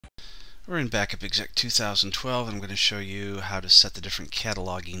We're in Backup Exec 2012, and I'm going to show you how to set the different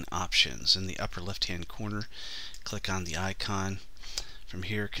cataloging options. In the upper left-hand corner, click on the icon. From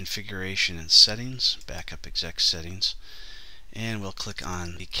here, Configuration and Settings, Backup Exec Settings, and we'll click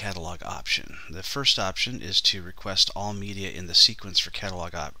on the catalog option. The first option is to request all media in the sequence for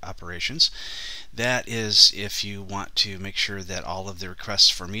catalog operations. That is if you want to make sure that all of the requests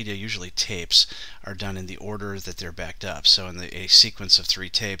for media, usually tapes, are done in the order that they're backed up. So in a sequence of 3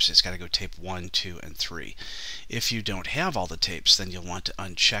 tapes, it's got to go tape 1, 2, and 3. If you don't have all the tapes, then you'll want to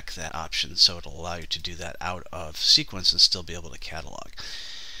uncheck that option so it'll allow you to do that out of sequence and still be able to catalog.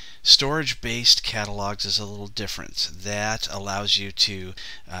 Storage-based catalogs is a little different. That allows you to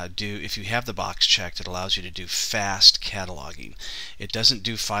if you have the box checked, it allows you to do fast cataloging. It doesn't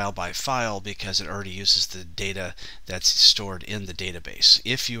do file by file because it already uses the data that's stored in the database.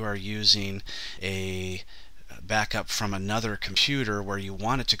 If you are using a backup from another computer where you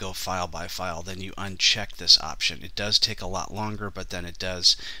want it to go file by file, then you uncheck this option. It does take a lot longer, but then it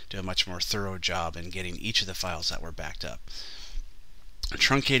does do a much more thorough job in getting each of the files that were backed up.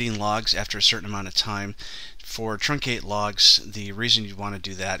 Truncating logs after a certain amount of time. For truncate logs, the reason you want to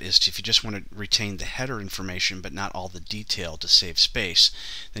do that is if you just want to retain the header information but not all the detail to save space,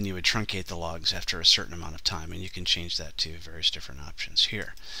 then you would truncate the logs after a certain amount of time, and you can change that to various different options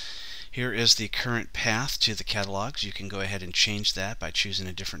here. Here is the current path to the catalogs. You can go ahead and change that by choosing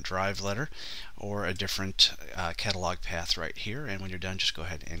a different drive letter or a different catalog path right here, and when you're done, just go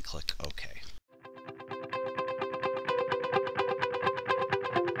ahead and click OK.